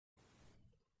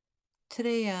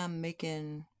Today I'm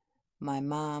making my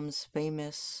mom's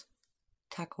famous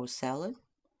taco salad.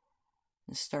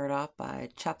 And start off by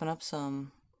chopping up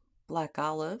some black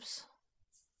olives.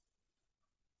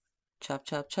 Chop,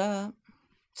 chop, chop.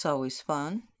 It's always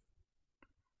fun.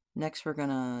 Next we're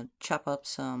gonna chop up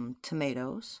some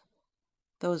tomatoes.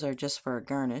 Those are just for a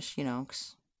garnish,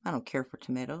 'cause I don't care for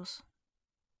tomatoes.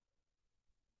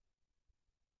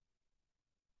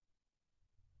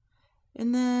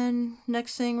 And then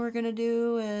next thing we're gonna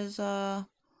do is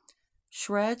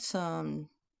shred some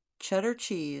cheddar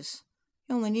cheese.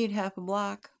 You only need half a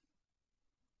block.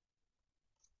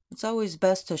 It's always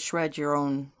best to shred your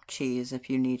own cheese if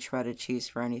you need shredded cheese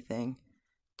for anything.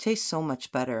 It tastes so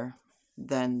much better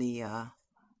than the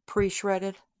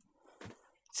pre-shredded.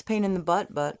 It's a pain in the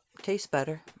butt, but it tastes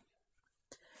better.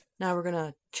 Now we're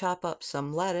gonna chop up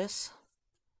some lettuce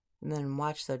and then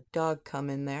watch the dog come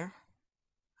in there.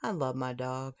 I love my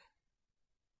dog.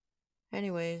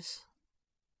 Anyways.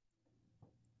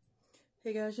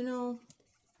 Hey guys,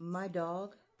 my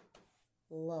dog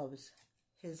loves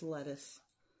his lettuce.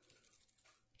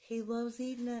 He loves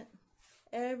eating it.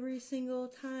 Every single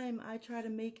time I try to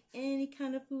make any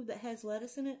kind of food that has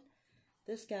lettuce in it,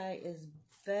 this guy is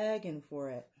begging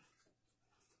for it.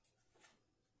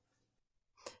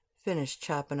 Finished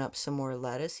chopping up some more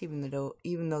lettuce, even though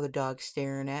the dog's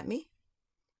staring at me.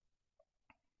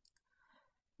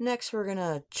 Next, we're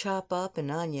gonna chop up an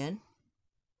onion.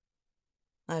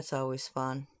 That's always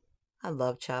fun. I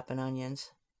love chopping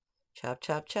onions. Chop,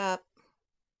 chop, chop.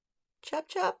 Chop,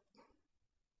 chop.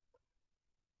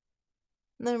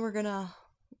 And then we're gonna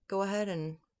go ahead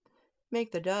and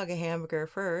make the dog a hamburger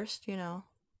first,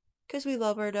 'cause we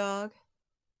love our dog.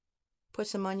 Put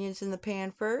some onions in the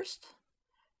pan first,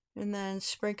 and then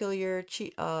sprinkle your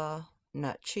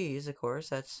not cheese, of course,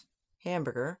 that's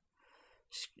hamburger.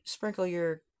 Sprinkle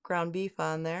your ground beef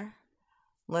on there.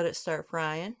 Let it start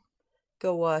frying.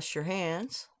 Go wash your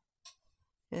hands.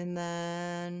 And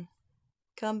then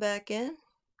come back in,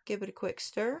 give it a quick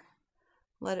stir.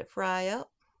 Let it fry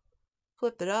up.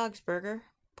 Flip the dog's burger.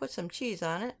 Put some cheese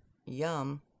on it.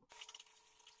 Yum.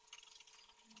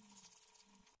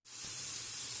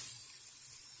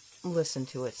 Listen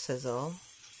to it sizzle.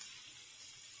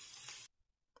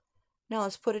 Now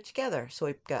let's put it together. So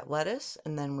we've got lettuce,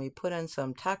 and then we put in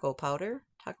some taco powder,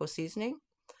 taco seasoning.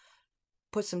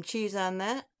 Put some cheese on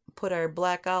that. Put our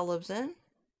black olives in.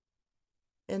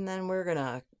 And then we're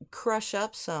gonna crush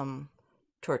up some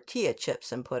tortilla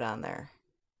chips and put on there.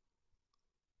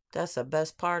 That's the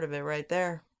best part of it right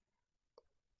there.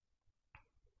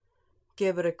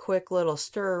 Give it a quick little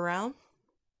stir around.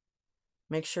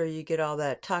 Make sure you get all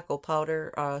that taco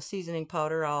powder, seasoning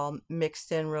powder all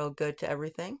mixed in real good to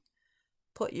everything.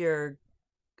 Put your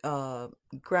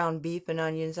ground beef and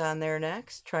onions on there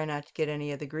next. Try not to get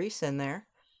any of the grease in there.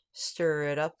 Stir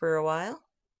it up for a while.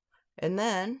 And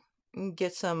then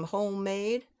get some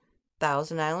homemade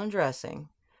Thousand Island dressing.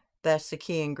 That's the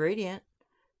key ingredient.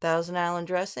 Thousand Island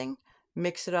dressing.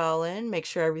 Mix it all in. Make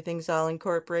sure everything's all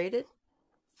incorporated.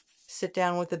 Sit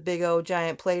down with a big old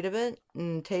giant plate of it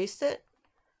and taste it.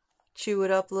 Chew it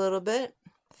up a little bit.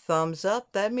 Thumbs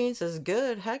up. That means it's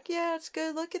good. Heck yeah, it's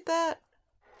good. Look at that.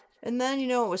 And then,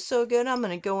 it was so good, I'm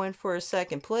going to go in for a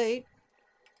second plate.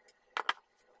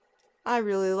 I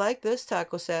really like this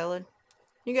taco salad.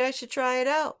 You guys should try it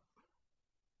out.